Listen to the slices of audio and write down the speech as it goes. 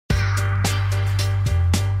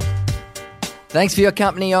Thanks for your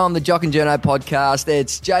company on the Jock and Journo podcast.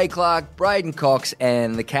 It's Jay Clark, Braden Cox,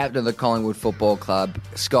 and the captain of the Collingwood Football Club,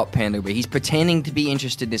 Scott Pendlebury. He's pretending to be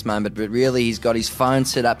interested in this moment, but really he's got his phone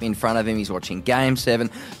set up in front of him. He's watching Game 7,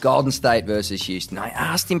 Golden State versus Houston. I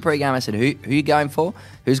asked him pre-game, I said, who are you going for?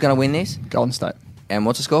 Who's going to win this? Golden State. And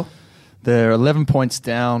what's the score? They're 11 points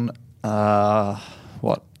down, 8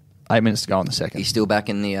 minutes to go in the second. He's still back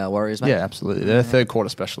in the Warriors, mate? Yeah, absolutely. They're third quarter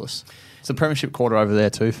specialists. It's a premiership quarter over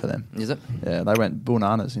there too for them. Is it? Yeah, they went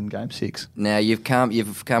bananas in Game 6. Now you've come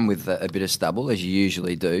with a bit of stubble, as you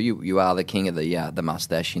usually do. You are the king of the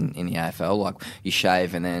mustache in the AFL. Like you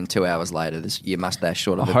shave, and then 2 hours later, your mustache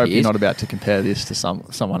sort of appears. I hope you're not about to compare this to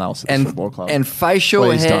someone else at the football club. And facial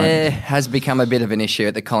Please hair don't. has become a bit of an issue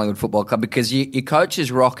at the Collingwood Football Club because your coach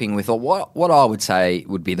is rocking with what I would say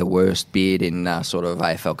would be the worst beard in sort of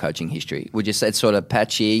AFL coaching history. Would you say it's sort of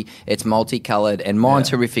patchy, it's multicoloured, and mine's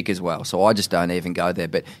horrific as well. So I just don't even go there.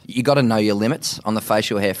 But you got to know your limits on the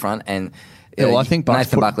facial hair front. And I think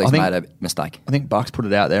Nathan Buckley's made a mistake. I think Bucks put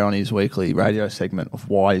it out there on his weekly radio segment of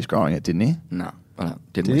why he's growing it, didn't he? No, I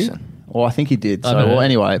didn't listen. Well, I think he did.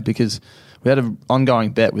 Anyway, because we had an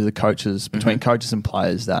ongoing bet with the coaches, between coaches and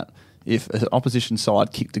players, that if an opposition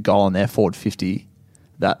side kicked a goal on their forward 50,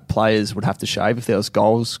 that players would have to shave if there was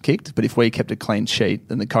goals kicked. But if we kept a clean sheet,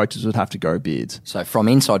 then the coaches would have to grow beards. So from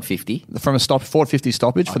inside 50? From a forward 50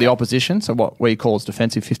 stoppage for the opposition, so what we call is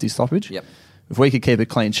defensive 50 stoppage. Yep. If we could keep a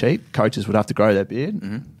clean sheet, coaches would have to grow their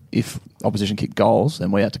beard. If opposition kicked goals,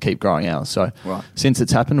 then we have to keep growing ours. So since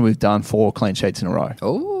it's happened, we've done 4 clean sheets in a row.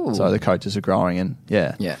 Oh. So the coaches are growing, and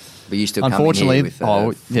yeah. But you still unfortunately,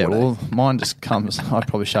 coming here with mine just comes. I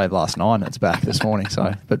probably shaved last night, and it's back this morning.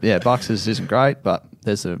 So, but yeah, Bucks isn't great, but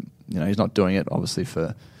there's he's not doing it obviously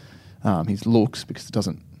for his looks because it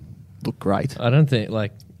doesn't look great. I don't think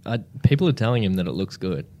people are telling him that it looks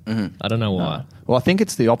good. I don't know why. No. Well, I think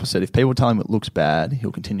it's the opposite. If people tell him it looks bad,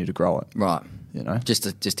 he'll continue to grow it. Right. Just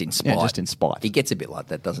in spite. Yeah, just in spite. He gets a bit like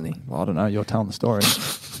that, doesn't he? Well, I don't know. You're telling the story.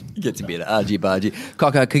 He gets a bit argy-bargy.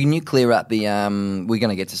 Coco, can you clear up the... we're going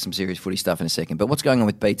to get to some serious footy stuff in a second, but what's going on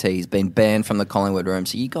with BT? He's been banned from the Collingwood room.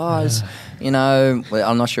 So you guys, I'm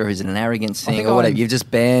not sure if it's an arrogance thing or whatever. You've just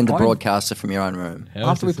banned a broadcaster from your own room.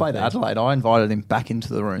 After we played Adelaide, I invited him back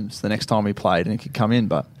into the rooms the next time we played, and he could come in,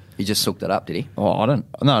 but... He just soaked it up, did he? Oh, I don't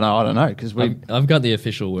know, because I've got the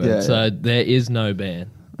official word, so there is no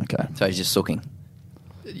ban. Okay. So he's just sooking.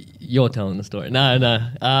 You're telling the story. No.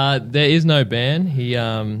 There is no ban.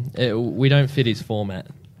 We don't fit his format.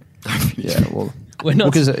 Yeah, well, we're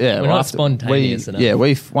not spontaneous enough. Yeah,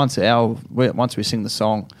 once we sing the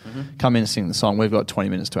song, come in and sing the song, we've got 20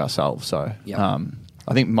 minutes to ourselves. So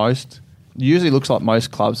I think usually looks like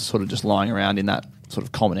most clubs are sort of just lying around in that sort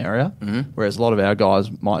of common area, whereas a lot of our guys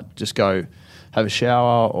might just go have a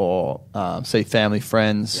shower or see family,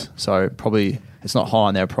 friends. So probably it's not high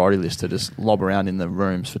on their priority list to just lob around in the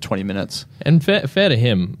rooms for 20 minutes. And fair to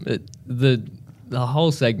him, the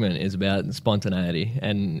whole segment is about spontaneity,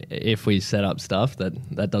 and if we set up stuff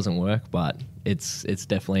that doesn't work, but it's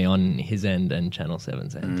definitely on his end and Channel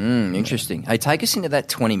 7's end. Interesting. Hey, take us into that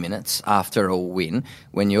 20 minutes after a win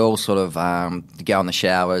when you all sort of go in the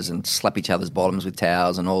showers and slap each other's bottoms with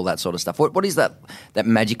towels and all that sort of stuff. What is that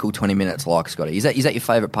magical 20 minutes like, Scotty? Is that your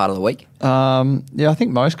favourite part of the week? Yeah, I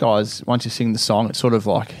think most guys, once you sing the song, it's sort of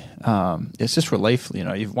like it's just relief.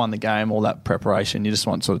 You've won the game, all that preparation. You just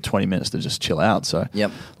want sort of 20 minutes to just chill out. So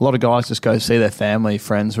a lot of guys just go see their family,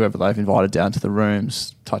 friends, whoever they've invited down to the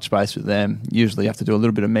rooms, touch base with them. Usually you have to do a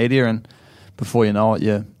little bit of media, and before you know it,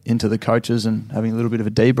 you're into the coaches and having a little bit of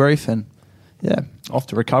a debrief, and off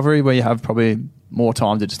to recovery, where you have probably more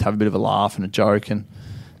time to just have a bit of a laugh and a joke, and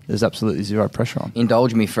there's absolutely zero pressure on.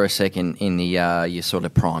 Indulge me for a second in the your sort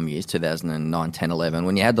of prime years, 2009, 10, 11,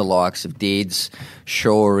 when you had the likes of Dids,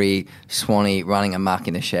 Shorey, Swanee running amok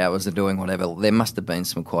in the showers or doing whatever. There must have been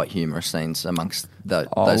some quite humorous scenes amongst those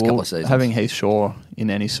couple of seasons. Having Heath Shaw in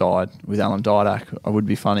any side with Alan Didak would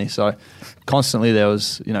be funny. So constantly there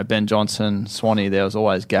was, Ben Johnson, Swanee, there was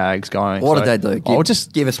always gags going. What did they do?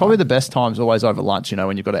 Give us probably one. The best times always over lunch,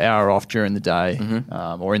 when you've got an hour off during the day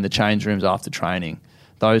or in the change rooms after training.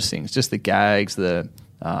 Those things, just the gags, the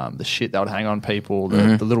shit that would hang on people,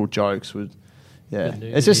 the little jokes would,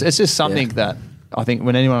 it's just something that I think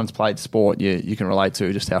when anyone's played sport, you can relate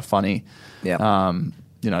to just how funny.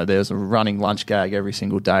 There's a running lunch gag every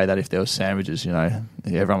single day that if there was sandwiches,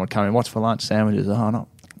 everyone would come in, what's for lunch? Sandwiches. Oh, not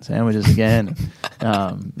sandwiches again.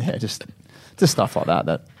 Just stuff like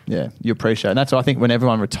that Yeah, you appreciate it. And that's why I think when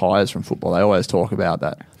everyone retires from football, they always talk about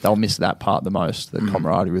that. They'll miss that part the most, the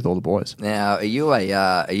camaraderie with all the boys. Now, are you a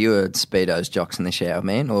Speedos Jocks in the shower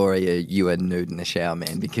man, or are you a nude in the shower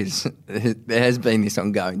man? Because there has been this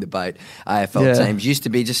ongoing debate. AFL teams used to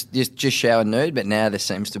be just shower nude, but now there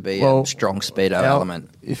seems to be a strong Speedo element.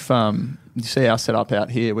 If you see our setup out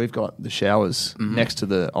here, we've got the showers next to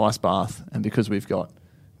the ice bath, and because we've got,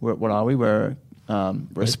 what are we? We're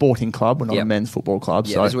a sporting club. We're not a men's football club.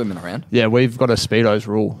 Yeah, so there's women around. Yeah, we've got a Speedos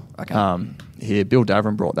rule. Okay. Here, Bill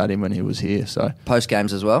Davern brought that in when he was here. So post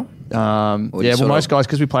games as well. Most guys,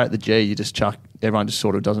 because we play at the G, you just chuck. Everyone just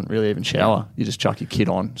sort of doesn't really even shower. You just chuck your kit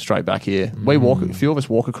on straight back here. We walk. A few of us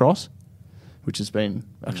walk across, which has been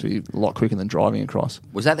actually a lot quicker than driving across.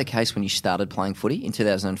 Was that the case when you started playing footy in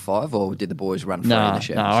 2005, or did the boys run free in the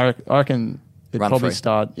showers? No, I reckon it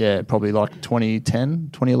probably like 2010,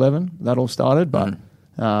 2011. That all started, but.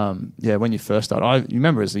 When you first started, you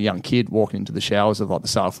remember as a young kid walking into the showers of like the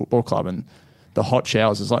Sale Football Club, and the hot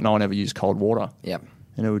showers, it's like no one ever used cold water. Yep.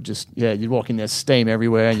 And it would just, you'd walk in there, steam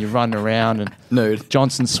everywhere, and you're running around, and nude.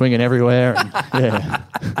 Johnson swinging everywhere. And,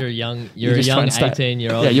 You're a young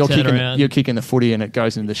 18-year-old. Yeah, you're kicking the footy, and it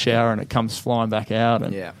goes into the shower, and it comes flying back out.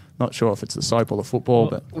 And not sure if it's the soap or the football,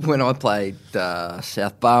 but when I played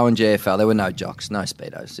South Bowen GFL, there were no jocks, no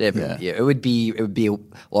Speedos. It would be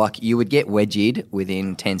like you would get wedgied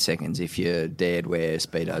within 10 seconds if you dared wear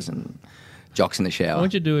Speedos and jocks in the shower. What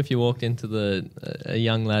would you do if you walked into a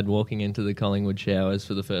young lad walking into the Collingwood showers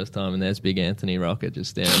for the first time, and there's big Anthony Rocket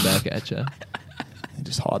just staring back at you?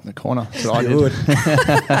 Just hide in the corner. That's what I did.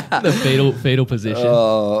 The fetal position.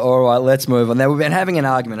 Oh, all right, let's move on. Now, we've been having an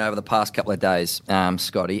argument over the past couple of days,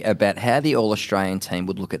 Scotty, about how the All-Australian team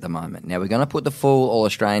would look at the moment. Now, we're going to put the full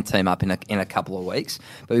All-Australian team up in a couple of weeks,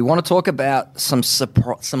 but we want to talk about some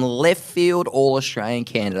left-field All-Australian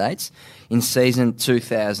candidates in season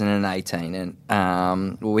 2018.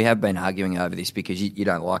 And we have been arguing over this because you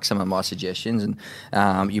don't like some of my suggestions,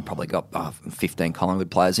 and you probably got 15 Collingwood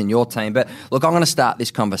players in your team. But look, I'm going to start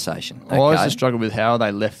this conversation. Okay? Well, I always just struggle with how are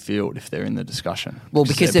they left field if they're in the discussion. Well,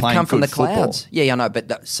 because they've come from the clouds. Football. Yeah, I know.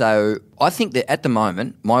 But so I think that at the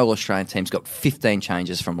moment, my All-Australian team's got 15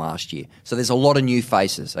 changes from last year. So there's a lot of new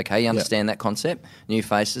faces, okay? You understand that concept? New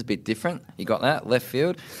faces, a bit different. You got that? Left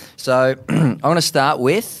field. So I'm going to start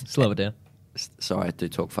with... Slow it down. Sorry, I do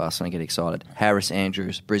talk fast and I get excited. Harris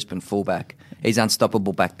Andrews, Brisbane fullback. He's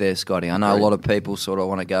unstoppable back there, Scotty. I know a lot of people sort of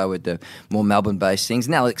want to go with the more Melbourne-based things.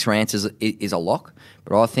 And Alex Rance is a lock,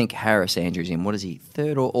 but I think Harris Andrews in, what is he,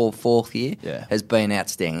 third or fourth year, has been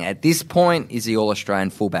outstanding. At this point, is the All-Australian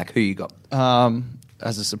fullback. Who you got?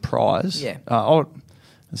 As a surprise? Yeah. I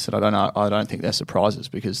said I don't know. I don't think they're surprises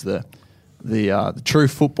because the true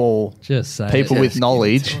football people with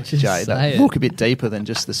knowledge, Jay, that look a bit deeper than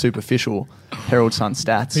just the superficial Herald Sun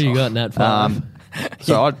stats. Who you got in that five?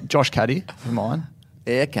 Josh Caddy for mine.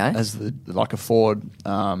 Yeah, okay. As a forward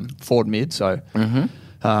mid. So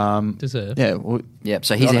deserve. Yeah.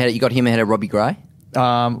 So he's ahead. You got him ahead of Robbie Gray.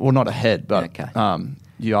 Well, not ahead, but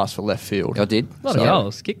you asked for left field. I did. A lot of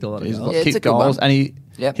goals. Kicked a lot of goals. Kicked goals, and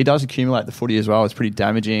he does accumulate the footy as well. It's pretty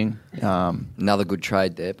damaging. Another good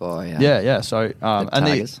trade there by So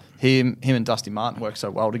and him and Dusty Martin work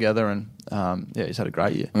so well together, and he's had a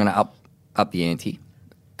great year. I'm going to up the ante.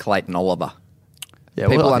 Clayton Oliver. Yeah,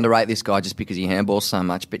 People underrate this guy just because he handballs so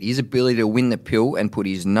much, but his ability to win the pill and put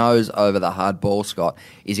his nose over the hard ball, Scott,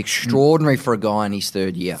 is extraordinary for a guy in his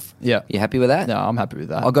third year. Yeah. You happy with that? No, I'm happy with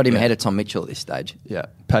that. I got him ahead of Tom Mitchell at this stage. Yeah.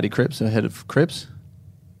 Paddy Cripps ahead of Cripps.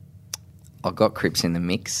 I've got Cripps in the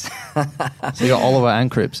mix. So you got Oliver and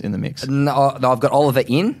Cripps in the mix? No, I've got Oliver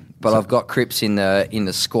in, but I've got Cripps in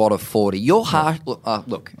the squad of 40. You're harsh. Look.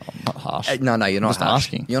 I'm not harsh. No, you're not just harsh.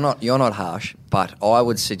 Asking. You're not harsh, but I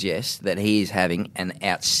would suggest that he is having an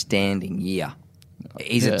outstanding year.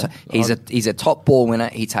 He's a top ball winner.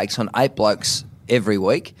 He takes on 8 blokes every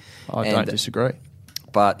week. I don't disagree.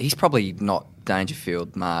 But he's probably not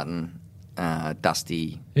Dangerfield, Martin,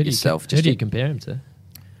 Dusty, yourself. Who do you compare him to?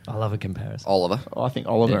 I love a comparison. Oliver. I think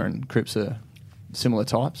Oliver and Cripps are similar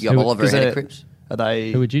types. You got Oliver ahead of Cripps? Are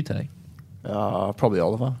they? Who would you take? Probably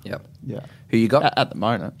Oliver. Yep. Yeah. Who you got? At the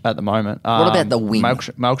moment. What about the wing?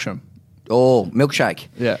 Melksham. Oh, Milkshake.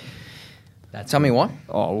 Yeah. Tell me why.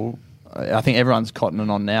 Oh, well, I think everyone's cottoning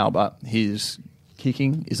on now, but his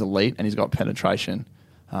kicking is elite and he's got penetration.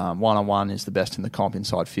 One-on-one is the best in the comp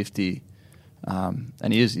inside 50.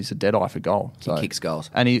 And he's a dead eye for goal. So. He kicks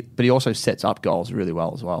goals. But he also sets up goals really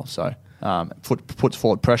well as well. So puts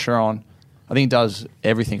forward pressure on. I think he does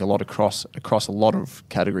everything a lot across a lot of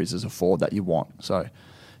categories as a forward that you want. So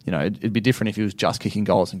it'd be different if he was just kicking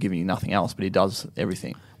goals and giving you nothing else, but he does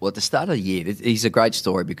everything. Well, at the start of the year, he's a great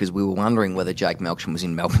story because we were wondering whether Jake Melksham was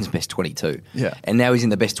in Melbourne's best 22. Yeah. And now he's in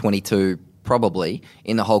the best 22 probably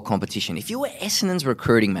in the whole competition. If you were Essendon's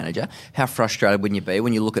recruiting manager, how frustrated would you be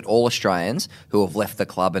when you look at all Australians who have left the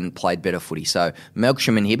club and played better footy? So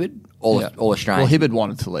Melksham and Hibberd, all Australians. Well, Hibberd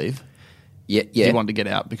wanted to leave. Yeah. He wanted to get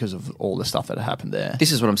out because of all the stuff that had happened there.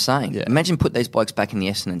 This is what I'm saying. Yeah. Imagine put these blokes back in the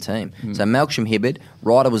Essendon team. So Melksham, Hibberd,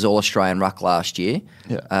 Ryder was All-Australian ruck last year.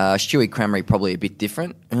 Yeah. Stewie Crameri probably a bit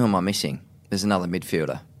different. Who am I missing? There's another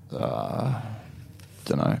midfielder.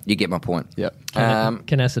 Don't know. You get my point. Yep.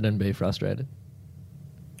 Can Essendon be frustrated?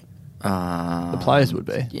 The players would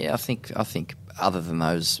be. Yeah, I think other than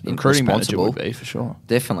those Recruiting manager responsible, would be, for sure.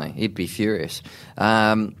 definitely, he'd be furious.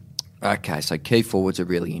 Okay, so key forwards are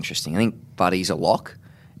really interesting. I think Buddy's a lock,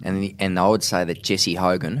 and I would say that Jesse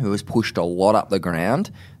Hogan, who has pushed a lot up the ground,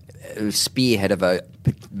 spearhead of a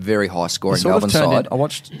very high scoring Melbourne side,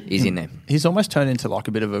 is in there. He's almost turned into like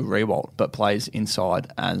a bit of a Rewalt, but plays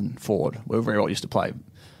inside and forward. Where Rewalt used to play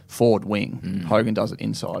forward wing, Hogan does it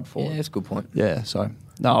inside forward. Yeah, that's a good point. Yeah, so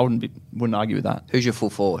no, I wouldn't argue with that. Who's your full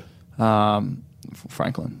forward?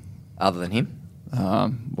 Franklin. Other than him?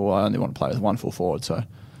 Well, I only want to play with one full forward, so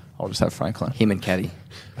I'll just have Franklin. Him and Caddy.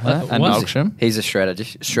 And Melksham. He's a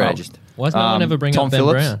strategist. Why does no one ever bring Tom up Ben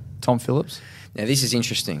Phillips. Brown? Tom Phillips. Now, this is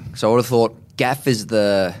interesting. So I would have thought Gaff is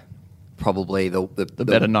probably the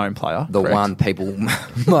better known player. The correct. one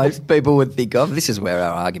most people would think of. This is where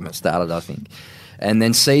our argument started, I think. And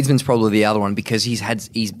then Seedsman's probably the other one because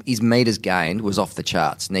his metres gained was off the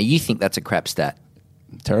charts. Now, you think that's a crap stat.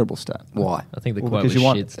 Terrible stat. Why? I think the quote was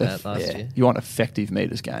shit stat last year. You want effective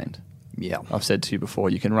metres gained. Yeah. I've said to you before,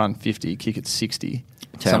 you can run 50, kick it 60,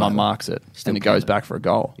 Turnover. someone marks it, and it goes back for a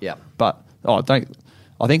goal. Yeah. But I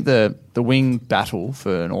think the wing battle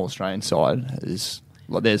for an All-Australian side is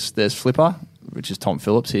like there's Flipper, which is Tom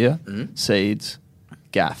Phillips here, Seeds,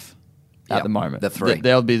 Gaff at the moment. The three.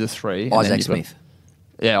 They'll be the three. Isaac Smith.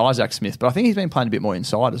 Isaac Smith, but I think he's been playing a bit more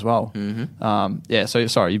inside as well. You'd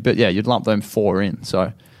lump them four in.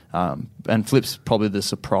 So, and Flip's probably the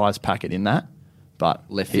surprise packet in that. But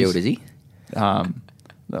left field, is he? Well,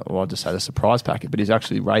 I'll just say the surprise packet, but he's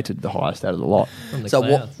actually rated the highest out of the lot.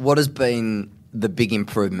 So what has been the big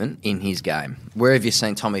improvement in his game? Where have you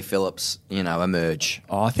seen Tommy Phillips, emerge?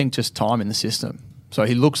 I think just time in the system. So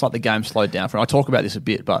he looks like the game slowed down for him. I talk about this a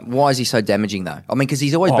bit, but... Why is he so damaging, though? I mean, because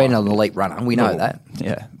he's always been an elite runner. We know that.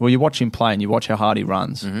 Yeah. Well, you watch him play and you watch how hard he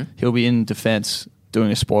runs. He'll be in defence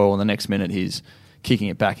doing a spoil, and the next minute he's kicking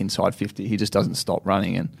it back inside 50. He just doesn't stop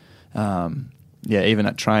running. And, even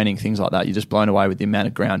at training, things like that, you're just blown away with the amount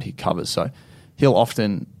of ground he covers. So he'll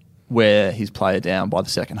often wear his player down by the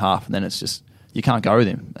second half, and then it's just... You can't go with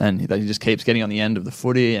him. And he just keeps getting on the end of the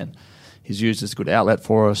footy, and... He's used as a good outlet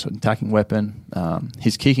for us, an attacking weapon.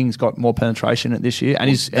 His kicking's got more penetration at this year, and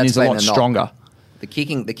he's a lot stronger. The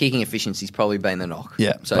kicking efficiency's probably been the knock.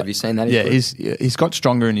 Yeah. So have you seen that? Yeah, he's got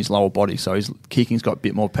stronger in his lower body, so his kicking's got a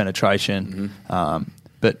bit more penetration.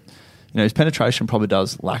 But his penetration probably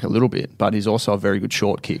does lack a little bit, but he's also a very good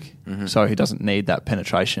short kick, so he doesn't need that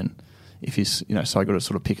penetration if he's so good at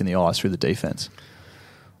sort of picking the eyes through the defence.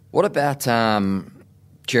 What about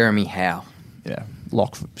Jeremy Howe? Yeah.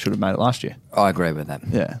 Lock should have made it last year. I agree with that.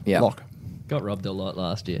 Yeah. Lock. Got robbed a lot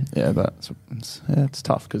last year. Yeah, but it's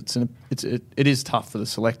tough because it is tough for the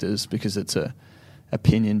selectors because it's a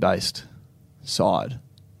opinion based side.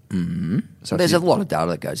 So there's a lot of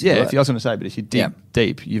data that goes into it. I was going to say, but if you dig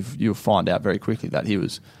deep, you'll find out very quickly that he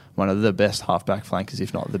was one of the best halfback flankers,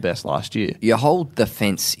 if not the best last year. Your whole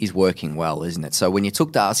defence is working well, isn't it? So when you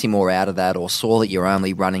took Darcy Moore out of that or saw that you're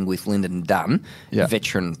only running with Lyndon Dunn,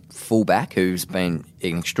 veteran fullback who's been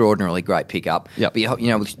an extraordinarily great pickup. Yep. But,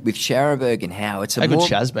 with Scharenberg and Howe, it's How good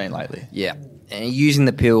Shaz been lately? Yeah. And using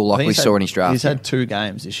the pill like we saw in his draft. He's had 2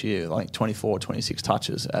 games this year, like 24, 26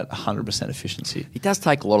 touches at 100% efficiency. He does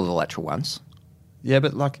take a lot of the lateral ones. Yeah,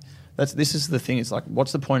 but this is the thing. It's like,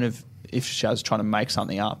 what's the point of if Shaz trying to make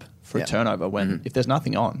something up for a turnover when if there's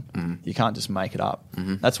nothing on, you can't just make it up.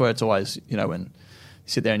 That's where it's always, when you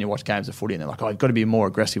sit there and you watch games of footy and they're like, you've got to be more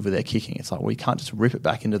aggressive with their kicking. It's like, well, you can't just rip it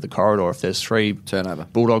back into the corridor if there's 3 turnover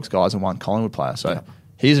Bulldogs guys and 1 Collingwood player. So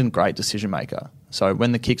he's a great decision maker. So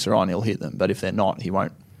when the kicks are on, he'll hit them. But if they're not, he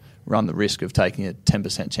won't run the risk of taking a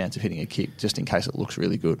 10% chance of hitting a kick just in case it looks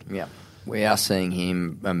really good. Yeah. We are seeing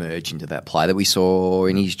him emerge into that play that we saw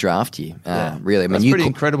in his draft year. Really, I mean, that's pretty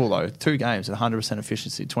incredible though. 2 games at 100%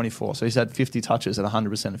 efficiency, 24. So he's had 50 touches at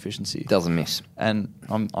 100% efficiency. Doesn't miss. And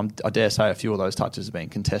I dare say a few of those touches have been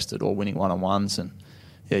contested or winning one-on-ones. And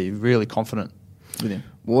you're really confident with him.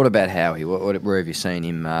 What about Howie? Where have you seen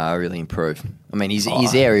him really improve? I mean, his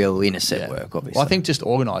aerial intercept work, obviously. Well, I think just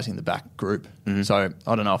organising the back group. Mm-hmm. So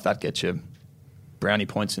I don't know if that gets you brownie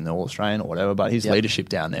points in the All-Australian or whatever, but his leadership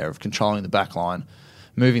down there of controlling the back line,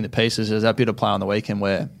 moving the pieces. There's that bit of play on the weekend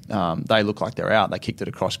where they look like they're out. They kicked it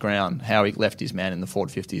across ground. Howie left his man in the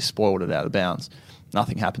forward 50, spoiled it out of bounds.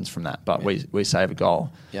 Nothing happens from that, but we save a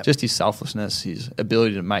goal. Yep. Just his selflessness, his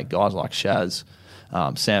ability to make guys like Shaz,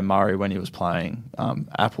 Sam Murray when he was playing,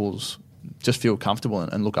 Apples, just feel comfortable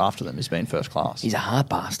and look after them has been first class. He's a hard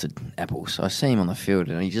bastard, Apples. I see him on the field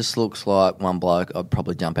and he just looks like one bloke I'd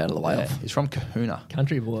probably jump out of the way off. He's from Kahuna.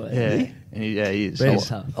 Country boy. Yeah, he is.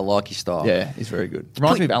 I like his style. Yeah, he's very good.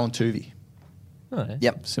 Reminds me of Alan Tuvey. Oh, yeah.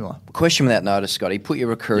 Yep. Similar. Question without notice, Scotty. Put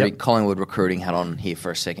your Collingwood recruiting hat on here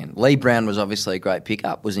for a second. Lee Brown was obviously a great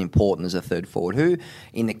pickup, was important as a third forward. Who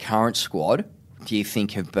in the current squad do you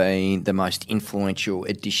think have been the most influential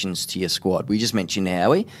additions to your squad? We just mentioned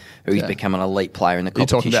Howie, who's become an elite player in the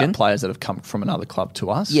competition. You're talking about players that have come from another club to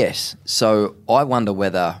us? Yes. So I wonder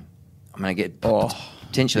whether I'm going to get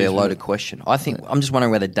potentially a loaded question. I'm just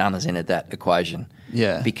wondering whether Dunn entered that equation.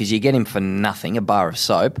 Yeah. Because you get him for nothing, a bar of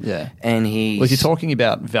soap. Yeah. And he's... Well, if you're talking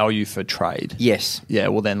about value for trade. Yes. Yeah,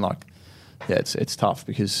 well then it's tough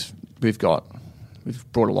because we've brought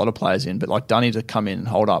a lot of players in, but like Dunny to come in and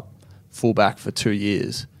hold up fullback for 2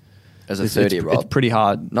 years. As a 30-year-old. It's pretty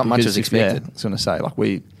hard. Not much as expected. I was going to say,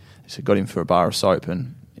 we got him for a bar of soap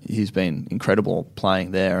and he's been incredible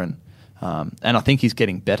playing there and I think he's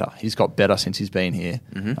getting better. He's got better since he's been here.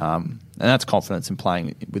 Mm-hmm. And that's confidence in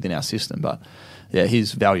playing within our system. But, yeah,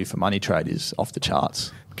 his value for money trade is off the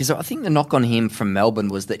charts. Because I think the knock on him from Melbourne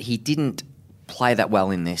was that he didn't play that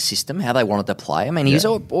well in their system, how they wanted to play. I mean, he's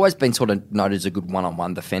always been sort of noted as a good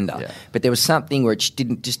one-on-one defender. Yeah. But there was something where it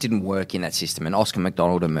just didn't work in that system, and Oscar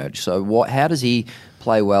McDonald emerged. So how does he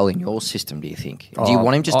play well in your system, do you think? Do you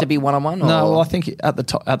want him just to be one-on-one? No, well, I think at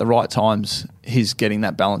the right times he's getting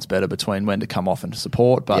that balance better between when to come off and to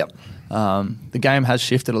support. But the game has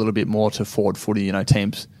shifted a little bit more to forward footy,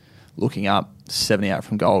 teams looking up 70 out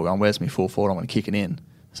from goal, going, where's my full forward, I'm going to kick it in.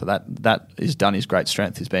 So that is done his great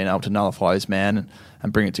strength. He's been able to nullify his man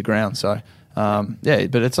and bring it to ground. So, but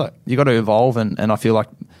it's like you got to evolve, and I feel like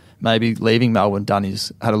maybe leaving Melbourne,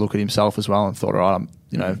 Dunny's had a look at himself as well and thought, all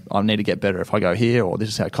right, I need to get better if I go here, or this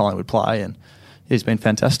is how Collingwood play, and he's been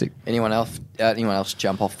fantastic. Anyone else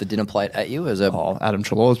jump off the dinner plate at you? Adam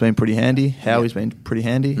Treloar's been pretty handy. Howie's been pretty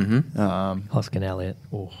handy. Mm-hmm. Hoskin Elliott.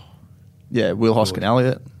 Oh. Yeah, Will Hoskin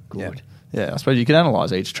Elliott. Good. Yeah, I suppose you could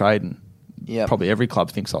analyse each trade and yep. Probably every club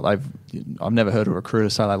thinks like I've never heard a recruiter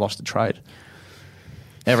say they lost a trade.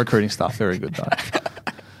 Our recruiting stuff, very good though.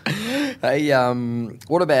 Hey,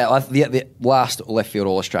 what about the last left field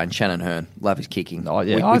All-Australian, Shannon Hearn? Love his kicking. Oh,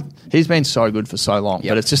 yeah. He's been so good for so long,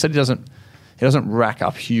 but it's just that he doesn't rack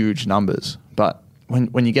up huge numbers. But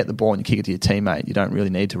when you get the ball and you kick it to your teammate, you don't really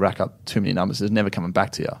need to rack up too many numbers. There's never coming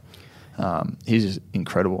back to you. He's just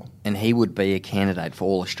incredible. And he would be a candidate for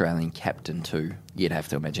All-Australian captain too, you'd have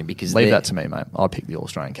to imagine. Because leave that to me, mate. I pick the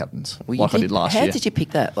All-Australian captains I did last year. How did you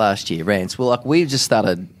pick that last year, Rance? Well, we just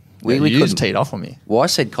started... You just teed off on me. Well, I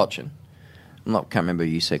said Cochin. Can't remember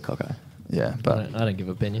who you said, Coco. Yeah, but... I don't give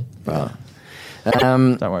opinion. Right.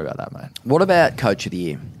 Don't worry about that, mate. What about Coach of the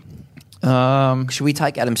Year? Should we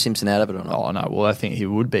take Adam Simpson out of it or not? Oh, no. Well, I think he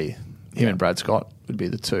would be. Him and Brad Scott would be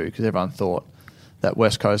the two, because everyone thought that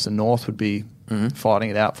West Coast and North would be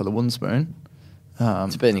fighting it out for the wooden spoon.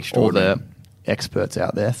 It's been extraordinary. All the experts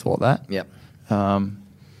out there thought that. Yep.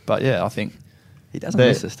 But yeah, I think he doesn't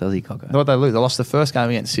miss us, does he, Coco? What they lose? They lost the first game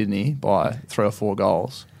against Sydney by 3 or 4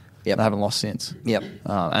 goals. Yep. They haven't lost since. Yep.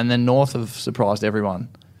 And then North have surprised everyone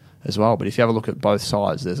as well. But if you have a look at both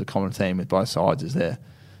sides, there's a common theme with both sides is their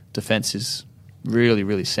defence is really,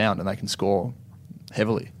 really sound and they can score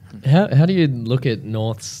heavily. How do you look at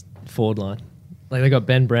North's forward line? Like they got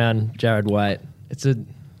Ben Brown, Jared Waite. It's a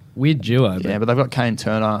weird duo. Yeah, but they've got Kane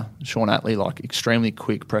Turner, Sean Atley, like extremely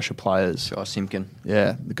quick pressure players. Josh Simpkin.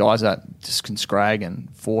 Yeah, the guys that just can scrag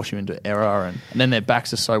and force you into error, and then their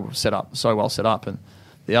backs are so well set up. And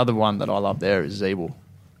the other one that I love there is Zeeble.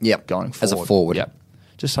 Yep, going forward as a forward. Yep,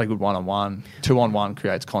 just so good 1-on-1, 2-on-1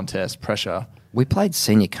 creates contest pressure. We played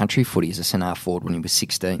senior country footy as a centre forward when he was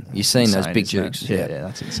 16. You've seen those big jukes. Yeah,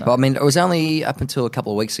 that's insane. But I mean, it was only up until a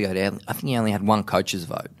couple of weeks ago. I think he only had one coach's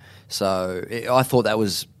vote. So I thought that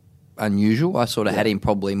was unusual. I sort of had him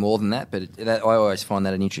probably more than that, but I always find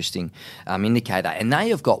that an interesting indicator. And they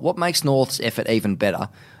have got, what makes North's effort even better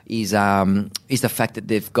is the fact that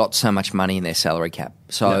they've got so much money in their salary cap.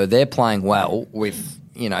 So they're playing well with,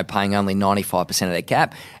 paying only 95% of their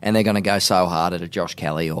cap, and they're going to go so hard at a Josh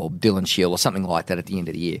Kelly or Dylan Shield or something like that at the end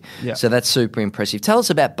of the year. Yeah. So that's super impressive. Tell us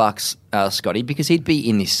about Bucks, Scotty, because he'd be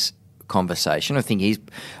in this conversation. I think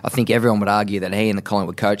everyone would argue that he and the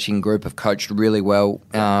Collingwood coaching group have coached really well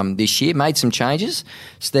this year, made some changes.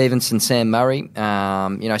 Stevenson, Sam Murray,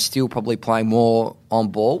 still probably playing more on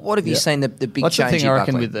ball. What have you seen the big That's change? The thing I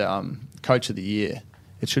reckon with the coach of the year,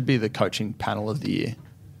 it should be the coaching panel of the year.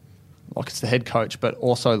 Like it's the head coach, but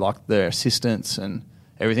also like their assistants and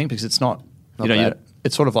everything, because it's not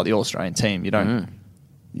it's sort of like the All-Australian team. You don't,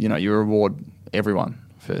 you reward everyone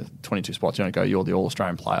for 22 spots. You don't go, you're the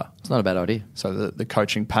All-Australian player. It's not a bad idea. So the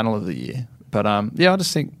coaching panel of the year. But I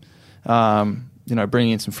just think,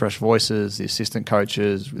 bringing in some fresh voices, the assistant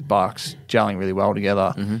coaches with Bucks gelling really well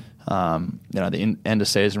together. The end of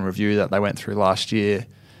season review that they went through last year,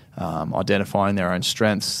 identifying their own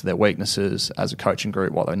strengths, their weaknesses as a coaching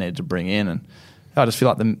group, what they needed to bring in. And I just feel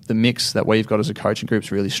like the mix that we've got as a coaching group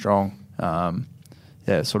is really strong.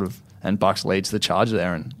 And Bucks leads the charge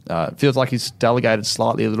there, and it feels like he's delegated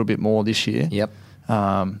slightly a little bit more this year. Yep.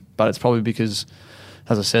 But it's probably because,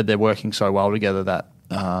 as I said, they're working so well together that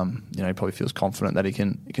he probably feels confident that he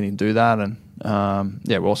can do that. And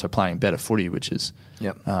we're also playing better footy, which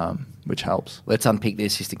helps. Let's unpick the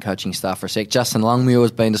assistant coaching staff for a sec. Justin Longmuir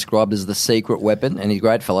has been described as the secret weapon, and he's a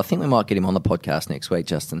great fella. I think we might get him on the podcast next week,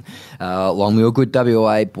 Justin. Longmuir, good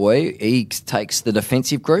WA boy. He takes the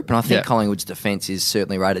defensive group, and I think Collingwood's defence is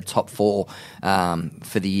certainly rated top 4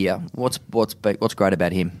 for the year. What's great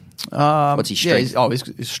about him? What's his strength?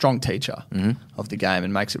 He's a strong teacher of the game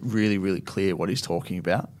and makes it really, really clear what he's talking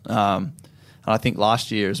about. And I think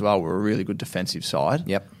last year as well, we were a really good defensive side.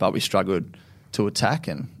 Yep. But we struggled to attack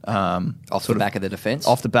and off the back of the defence.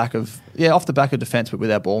 Off the back of defence, but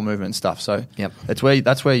with our ball movement and stuff. So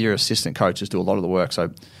that's where your assistant coaches do a lot of the work.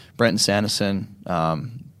 So Brenton Sanderson,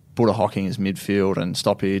 Buddha Hocking is midfield, and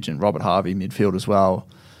Stoppage and Robert Harvey midfield as well.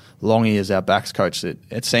 Longy is our backs coach.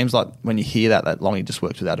 It seems like when you hear that Longy just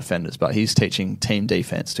works with our defenders, but he's teaching team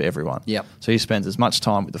defence to everyone. Yep. So he spends as much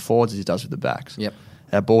time with the forwards as he does with the backs. Yep.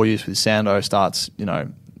 Our ball use with Sando starts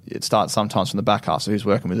sometimes from the back half, so he's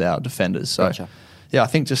working with our defenders. So, gotcha. I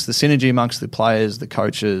think just the synergy amongst the players, the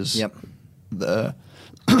coaches, the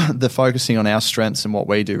focusing on our strengths and what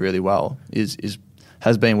we do really well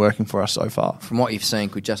has been working for us so far. From what you've seen,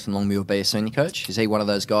 could Justin Longmuir be a senior coach? Is he one of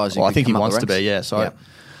those guys who I think he wants to be, yeah. So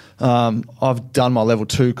I've done my level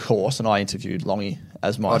 2 course and I interviewed Longy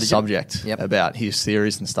as my subject about his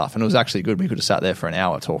theories and stuff. And it was actually good. We could have sat there for an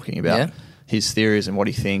hour talking about his theories and what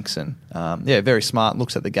he thinks. And, very smart,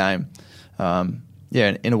 looks at the game. In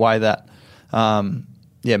a way that,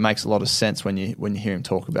 makes a lot of sense when you hear him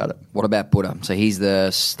talk about it. What about Buddha? So he's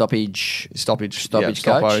the stoppage coach?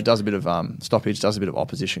 Does a bit of Stoppage does a bit of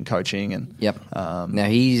opposition coaching. And now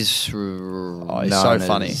he's so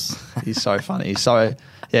funny. He's so funny. He's so...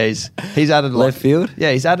 Yeah, he's added left field.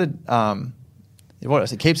 Yeah, he's added. What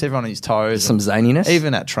else? He keeps everyone on his toes. Some zaniness,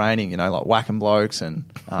 even at training. Like whacking blokes and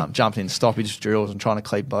jumping in stoppage drills and trying to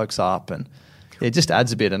clean blokes up, and it just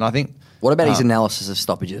adds a bit. And I think. What about his analysis of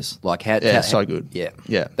stoppages? Like so good. Yeah.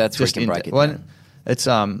 That's where he can break it. Well, it's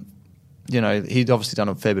he'd obviously done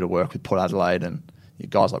a fair bit of work with Port Adelaide and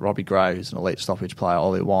guys like Robbie Gray, who's an elite stoppage player,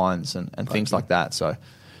 Ollie Wines, and things like that. So.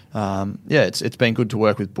 It's been good to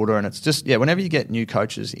work with Buddha, and it's just whenever you get new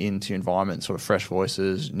coaches into your environment, sort of fresh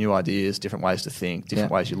voices, new ideas, different ways to think,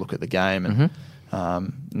 different ways you look at the game,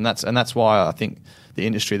 and that's why I think the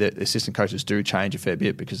industry, the assistant coaches do change a fair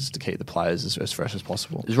bit, because it's to keep the players as fresh as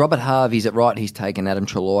possible. Is Robert Harvey, is it right he's taken Adam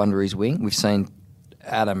Treloar under his wing? We've seen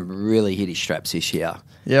Adam really hit his straps this year.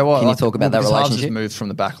 Yeah, well, can you talk about that relationship? Harves has moved from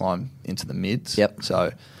the back line into the mids. Yep.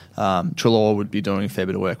 So Treloar would be doing a fair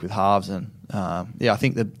bit of work with Harves, and I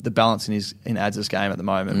think the balance in Ads' game at the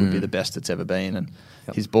moment would be the best it's ever been, and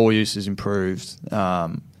his ball use has improved.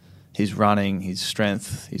 His running, his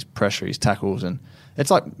strength, his pressure, his tackles, and it's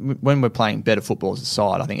like when we're playing better football as a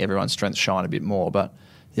side, I think everyone's strengths shine a bit more. But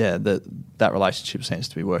that relationship seems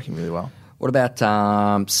to be working really well. What about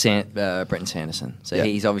Brenton Sanderson? So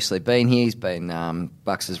he's obviously been here. He's been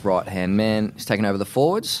Bucks' right-hand man. He's taken over the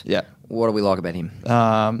forwards. Yeah. What do we like about him?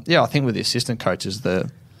 I think with the assistant coaches, the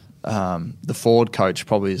forward coach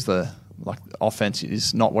probably is offense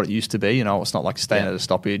is not what it used to be. It's not like staying at a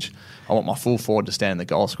stoppage. I want my full forward to stand in the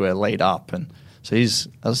goal square, lead up, and so as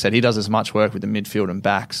I said, he does as much work with the midfield and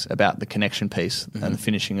backs about the connection piece and the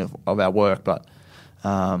finishing of our work. But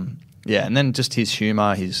and then just his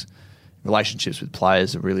humour, his relationships with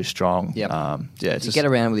players are really strong. Yep. Does he get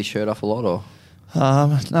around with his shirt off a lot, or?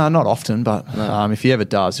 No, not often, but if he ever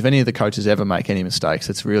does, if any of the coaches ever make any mistakes,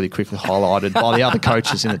 it's really quickly highlighted by the other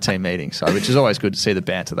coaches in the team meeting. So, which is always good to see the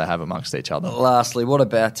banter they have amongst each other. Lastly, what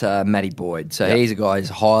about Matty Boyd? So he's a guy who's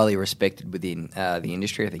highly respected within the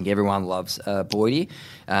industry. I think everyone loves Boydie.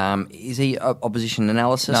 Is he opposition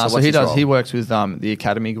analysis? No, so he does. role? He works with the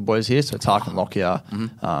academy boys here, so Tarkin Lockyer,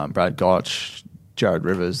 Brad Gotch, Jared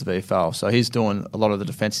Rivers, the VFL. So he's doing a lot of the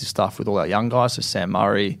defensive stuff with all our young guys, so Sam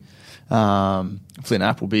Murray, Flynn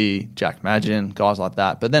Appleby, Jack Madgen, guys like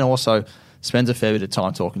that. But then also spends a fair bit of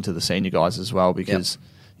time talking to the senior guys as well because,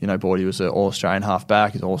 Boydie was an All-Australian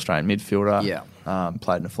half-back, he's an All-Australian midfielder. Yeah.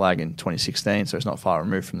 Played in the flag in 2016, so he's not far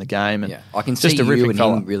removed from the game. And I can see you and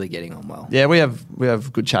him really getting on well. Yeah, we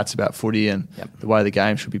have good chats about footy and the way the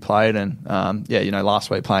game should be played. And, last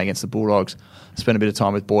week playing against the Bulldogs, spent a bit of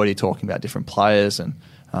time with Boydie talking about different players and,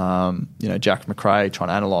 Jack McRae trying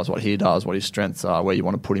to analyse what he does, what his strengths are, where you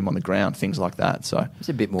want to put him on the ground, things like that. So he's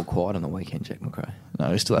a bit more quiet on the weekend, Jack McRae.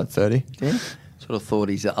 No, he still had 30. Yeah. Sort of thought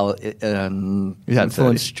his he had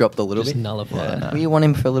influence dropped a little Just bit. nullify it. No. You want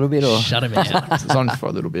him for a little bit, or shut him out? It's on for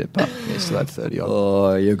a little bit, but he still had 30 odd.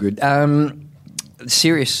 Oh, you're good.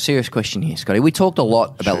 Serious question here, Scotty. We talked a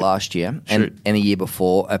lot about last year and the year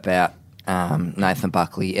before about Nathan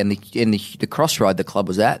Buckley and the crossroad the club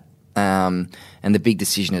was at and the big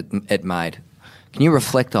decision it made. Can you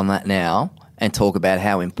reflect on that now and talk about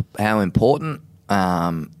how important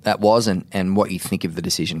that was and what you think of the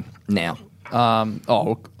decision now? I've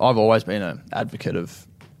always been an advocate of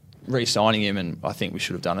re-signing him, and I think we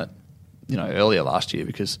should have done it, earlier last year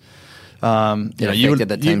because it affected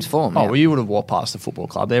the team's form. Well, you would have walked past the football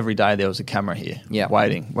club every day. There was a camera here,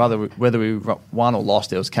 waiting. Whether we won or lost,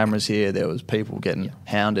 there was cameras here. There was people getting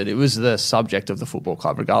hounded. It was the subject of the football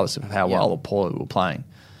club, regardless of how well or poorly we were playing.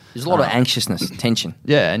 There's a lot of anxiousness, tension.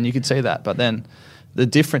 Yeah, and you could see that. But then the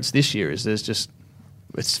difference this year is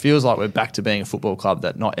it feels like we're back to being a football club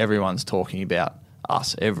that not everyone's talking about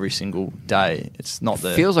us every single day. It's not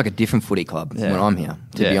the... feels like a different footy club when I'm here,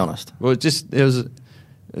 to be honest. Well, it's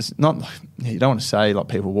not... You don't want to say like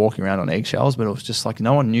people walking around on eggshells, but it was just like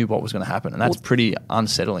no one knew what was going to happen, and that's pretty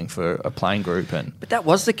unsettling for a playing group. But that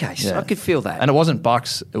was the case. I could feel that. And it wasn't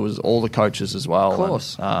Bucks, it was all the coaches as well. Of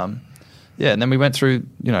course. And, and then we went through,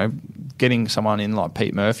 getting someone in like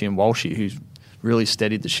Pete Murphy and Walshy who's really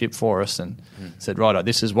steadied the ship for us and said, right,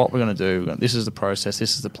 this is what we're going to do. This is the process.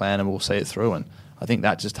 This is the plan, and we'll see it through. And I think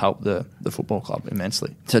that just helped the football club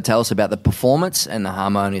immensely. So tell us about the performance and the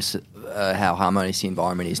how harmonious the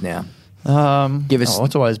environment is now. Give us.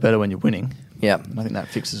 It's always better when you're winning. Yeah, I think that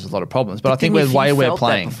fixes a lot of problems. But I think the way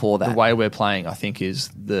we're playing, I think, is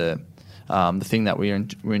the thing that we're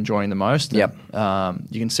enjoying the most. Yep.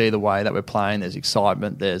 You can see the way that we're playing. There's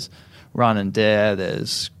excitement. There's run and dare.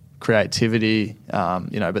 There's creativity,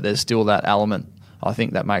 but there's still that element, I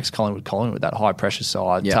think, that makes Collingwood, that high pressure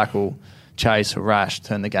side, tackle, chase, harass,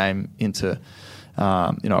 turn the game into,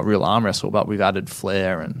 a real arm wrestle. But we've added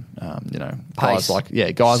flair and, pace,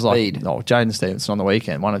 guys speed. like Jaden Stevenson on the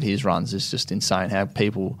weekend. One of his runs is just insane. How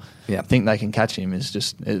people think they can catch him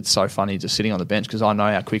it's so funny just sitting on the bench because I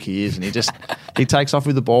know how quick he is, and he takes off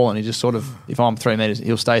with the ball and he just sort of, if I'm 3 metres,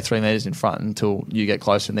 he'll stay 3 metres in front until you get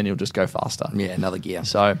closer, and then he'll just go faster. Yeah, another gear.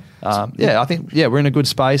 So, I think, we're in a good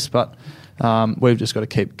space, but we've just got to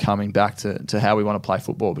keep coming back to how we want to play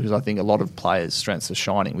football because I think a lot of players' strengths are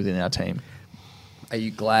shining within our team. Are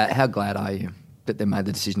you glad? How glad are you that they made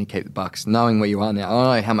the decision to keep the Bucks, knowing where you are now?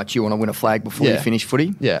 I know how much you want to win a flag before you finish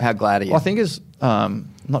footy. Yeah. How glad are you? Well, I think I'm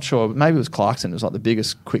not sure, maybe it was Clarkson. It was like the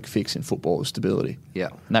biggest quick fix in football was stability. Yeah.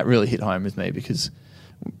 And that really hit home with me because,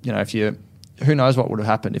 who knows what would have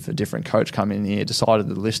happened if a different coach come in here, decided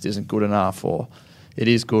the list isn't good enough, or it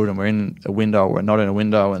is good and we're in a window or we're not in a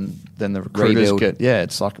window, and then the recruiters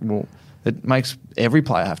it's like, well, it makes every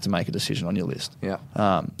player have to make a decision on your list.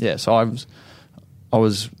 Yeah. So I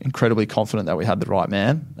was incredibly confident that we had the right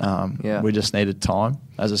man. We just needed time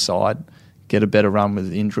as a side, get a better run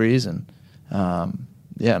with injuries, and I'm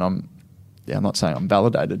not saying I'm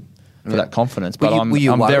validated for that confidence, but I'm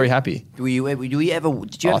very happy. Did you ever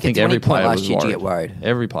get to any every point player last was year? worried. Did you get worried?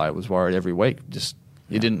 Every player was worried every week.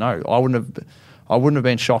 You didn't know. I wouldn't have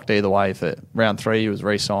been shocked either way if round 3 he was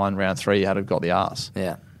re-signed, round 3 he had to have got the arse.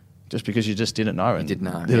 Yeah. Just because you just didn't know. You didn't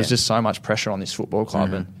know. There was just so much pressure on this football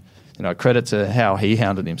club, and credit to how he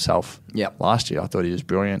hounded himself last year. I thought he was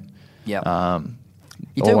brilliant. Yeah.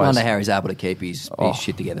 You do wonder how he's able to keep his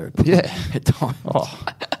shit together at times.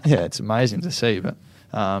 It's amazing to see. But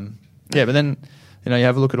but then you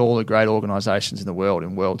have a look at all the great organisations in the world,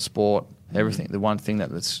 in world sport, everything. The one thing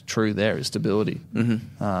that's true there is stability.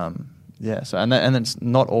 Mm-hmm. So and it's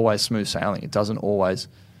not always smooth sailing. It doesn't always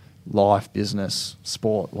life, business,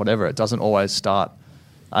 sport, whatever. It doesn't always start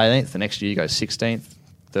 18th. The next year you go 16th,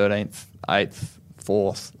 13th, 8th,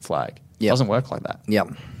 4th flag. It doesn't work like that. Yep.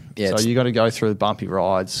 Yeah, so you got to go through the bumpy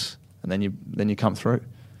rides, and then you come through.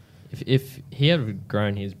 If he had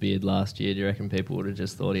grown his beard last year, do you reckon people would have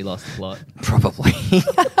just thought he lost the plot? Probably.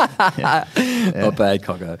 Not bad,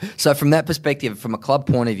 Coco. So from that perspective, from a club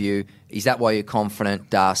point of view, is that why you're confident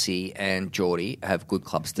Darcy and Geordie have good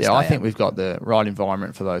clubs to stay I think at? we've got the right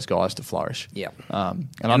environment for those guys to flourish. Yeah. And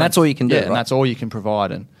that's all you can do, right? And that's all you can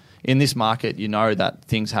provide. And in this market, you know that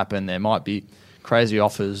things happen. There might be crazy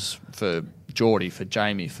offers for Geordie, for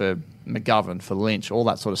Jamie, for McGovern, for Lynch, all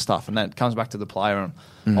that sort of stuff. And that comes back to the player on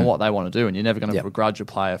what they want to do. And you're never going to begrudge a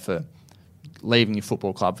player for leaving your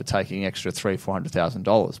football club for taking extra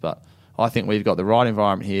 $300,000-$400,000. But I think we've got the right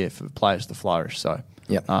environment here for players to flourish. So,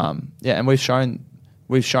 and we've shown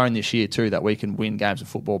this year too that we can win games of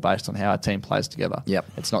football based on how our team plays together. Yep.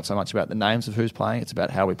 It's not so much about the names of who's playing; it's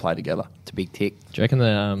about how we play together. It's a big tick. Do you reckon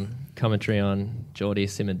the commentary on Geordie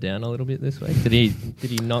simmered down a little bit this week? Did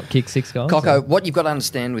he not kick 6 goals? Coco, what you've got to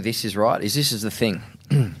understand with this is this is the thing.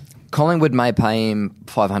 Collingwood may pay him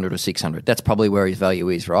 500 or 600. That's probably where his value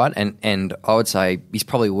is, right? And I would say he's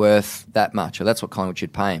probably worth that much, or that's what Collingwood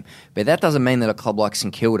should pay him. But that doesn't mean that a club like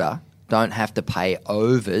St Kilda don't have to pay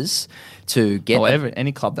overs to get...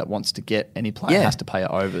 any club that wants to get any player has to pay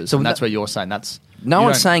overs. So that's where you're saying that's... No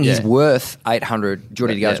one's saying he's worth 800.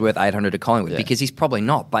 Geordie to go is worth 800 to Collingwood because he's probably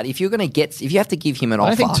not. But if you're going to if you have to give him an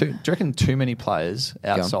offer, do you reckon too many players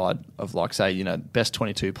outside of best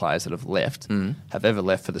 22 players that have left have ever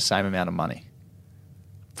left for the same amount of money?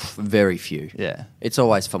 Very few. Yeah, it's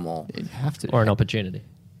always for more. You have to, or an opportunity.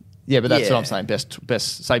 Yeah, but that's what I'm saying.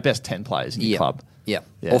 Best 10 players in your club. Yeah,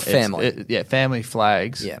 or family. Family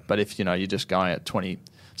flags. Yeah, but if you're just going at 20,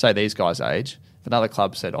 say these guys' age. If another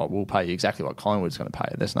club said, we'll pay you exactly what Collingwood's going to pay,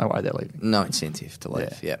 there's no way they're leaving. No incentive to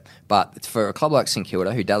leave, But for a club like St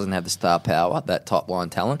Kilda, who doesn't have the star power, that top-line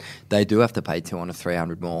talent, they do have to pay 200,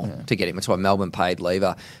 300 more to get him. That's why Melbourne paid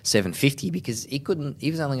Lever $750 because he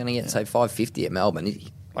was only going to get, say, $550 at Melbourne.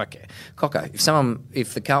 Okay, Coco,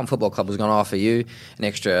 if the Carlton Football Club was going to offer you an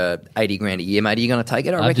extra $80,000 a year, mate, are you going to take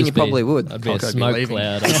it? I reckon you probably would. I'd be a smoke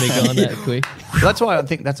cloud. I'd be gone that quick. That's why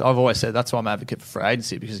I've always said that's why I'm an advocate for free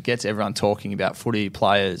agency, because it gets everyone talking about footy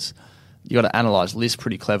players. You got to analyse lists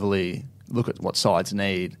pretty cleverly. Look at what sides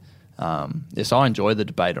need. So I enjoy the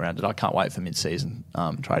debate around it. I can't wait for mid-season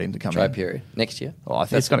trading to come in. Trade period next year. Well, I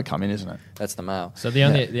think it's going to come in, isn't it? That's the mail. So the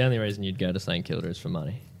only reason you'd go to St Kilda is for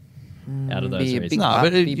money. Out of those reasons.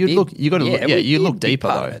 You look deeper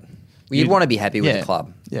though. Well, you'd want to be happy with the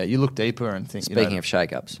club. Yeah, you look deeper and think. Speaking of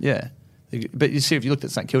shake-ups. Yeah. But you see, if you looked at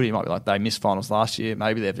St Kilda, you might be like, they missed finals last year.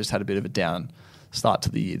 Maybe they've just had a bit of a down start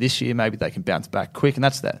to the year this year. Maybe they can bounce back quick. And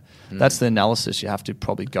that's that. That's the analysis you have to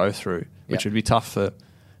probably go through, which would be tough for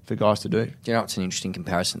guys to do. Do you know what's an interesting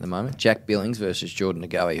comparison at the moment? Jack Billings versus Jordan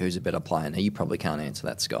Ngoe, who's a better player? Now, you probably can't answer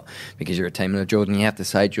that, Scott, because you're a teammate of Jordan. You have to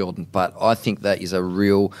say Jordan. But I think that is a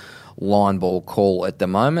real line ball call at the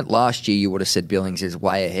moment. Last year, you would have said Billings is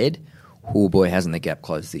way ahead. Oh boy, hasn't the gap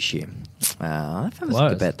closed this year? I think I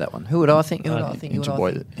was about that one. Who would I think?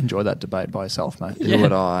 Enjoy that debate by yourself, mate. Yeah. Who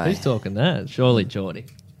would I? Who's talking that? Surely Geordie.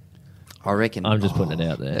 I reckon. I'm just putting it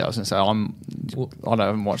out there. Yeah, I was going to say I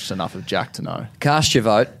haven't watched enough of Jack to know. Cast your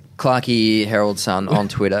vote. Clarkie Herald Sun on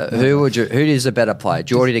Twitter. Who is a better player,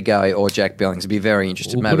 Geordie to go or Jack Billings? I'd be very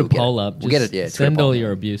interested. We'll put a poll up. We'll get it. Yeah, send all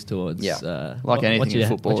your abuse towards. Like anything in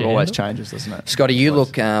football, it always changes, doesn't it? Scotty, you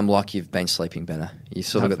look like you've been sleeping better. You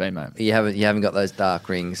sort of been, mate. You haven't got those dark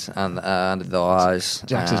rings under the eyes.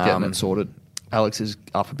 Jax is getting it sorted. Alex is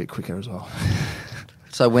up a bit quicker as well.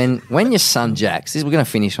 So when your son Jax, we're going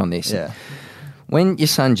to finish on this. Yeah. When your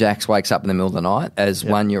son Jax wakes up in the middle of the night, as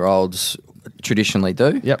 1-year-olds traditionally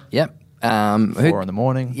do. Yep. 4 in the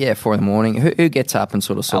morning. Yeah, 4 in the morning. Who gets up and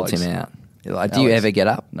sort of sorts him out? Do you ever get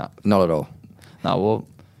up? No. Not at all. No,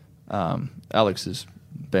 well, Alex has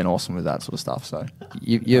been awesome with that sort of stuff. So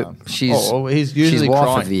he's usually wife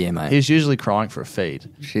crying of the year, mate. He's usually crying for a feed.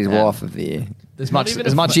 She's wife of the year. As much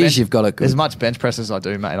you've got it good. As much bench press as I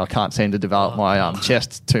do, mate, I can't seem to develop my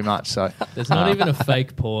chest too much. So there's not even a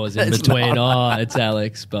fake pause in between. It's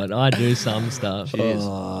Alex, but I do some stuff. She's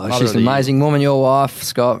an amazing woman. Your wife,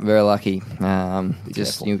 Scott, very lucky.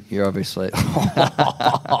 You're obviously.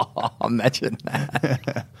 Imagine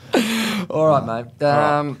that. All right, mate.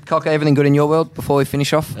 Cocker, everything good in your world before we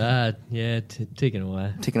finish off? Ticking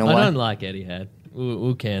away. Ticking away. I don't like Etihad.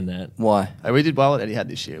 We'll can that. Why? Hey, we did well at Etihad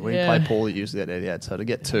this year. We Yeah. played poorly usually at Etihad, so to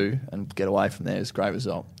get 2 and get away from there is a great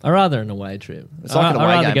result. I'd rather an away trip. It's like an away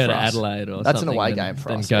I'd rather game go for to us. Adelaide or That's an something away than- game for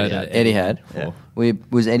than us, Go Etihad. to Etihad. Yeah.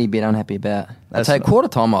 Was Eddie a bit unhappy about? I'd That's say not- quarter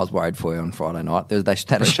time I was worried for you on Friday night. They had a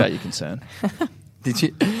Appreciate shot. your concern. Did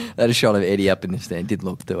you? They had a shot of Eddie up in the stand. Did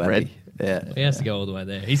look too Red. happy. Yeah. He has to go all the way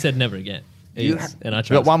there. He said never again. You And I We've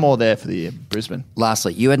got trust. one more there for the Brisbane.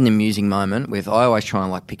 Lastly, you had an amusing moment with. I always try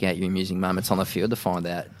and pick out your amusing moments on the field to find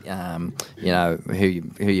out, who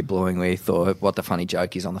you're blowing with or what the funny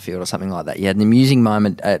joke is on the field or something like that. You had an amusing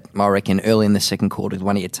moment at, I reckon, early in the second quarter with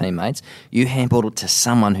one of your teammates. You handballed it to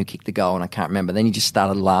someone who kicked the goal, and I can't remember. Then you just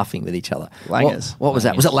started laughing with each other. Langers. What was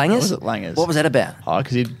that? Was it Langers? Was it Langers? What was that about? Oh,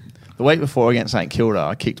 because the week before against St Kilda,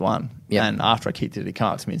 I kicked one. Yep. And after I kicked it, he came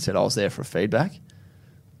up to me and said I was there for a feedback.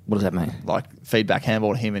 What does that mean? Like feedback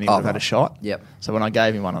handball to him and he Oh, would have had a right. shot. Yep. So when I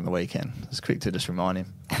gave him one on the weekend, I was quick to just remind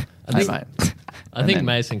him. I think- mate. I think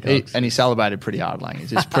Mason Cox. He celebrated pretty hard, Lang. He's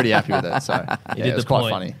just pretty happy with it. So He yeah, did it was the quite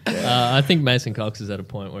point. funny. Yeah. I think Mason Cox is at a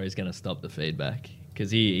point where he's going to stop the feedback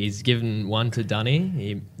because he's given one to Dunny,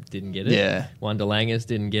 he didn't get it. Yeah. One to Langers,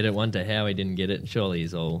 didn't get it. One to Howie, didn't get it. Surely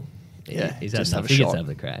he's all. Yeah, he's had just enough. have a He gets shot. to have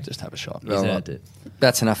the crack. Just have a shot. He's Well, earned it.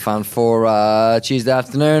 That's enough fun for Tuesday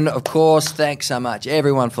afternoon. Of course, thanks so much,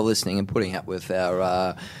 everyone, for listening and putting up with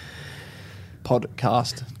our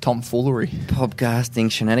Podcast tomfoolery.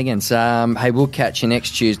 podcasting shenanigans. Hey, we'll catch you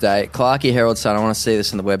next Tuesday. Clarkie Herald Sun, I want to see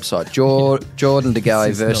this on the website. Jordan DeGoey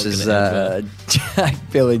This is not versus gonna Jack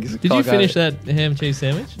Billings. Did you finish that ham cheese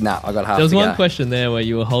sandwich? No, I got half There was to one go. question there where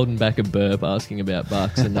you were holding back a burp asking about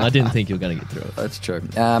Bucks, and I didn't think you were going to get through it. That's true.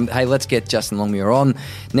 Hey, let's get Justin Longmuir on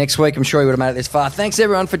next week. I'm sure he would have made it this far. Thanks,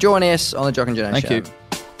 everyone, for joining us on the Jock and Journo Thank Show. you.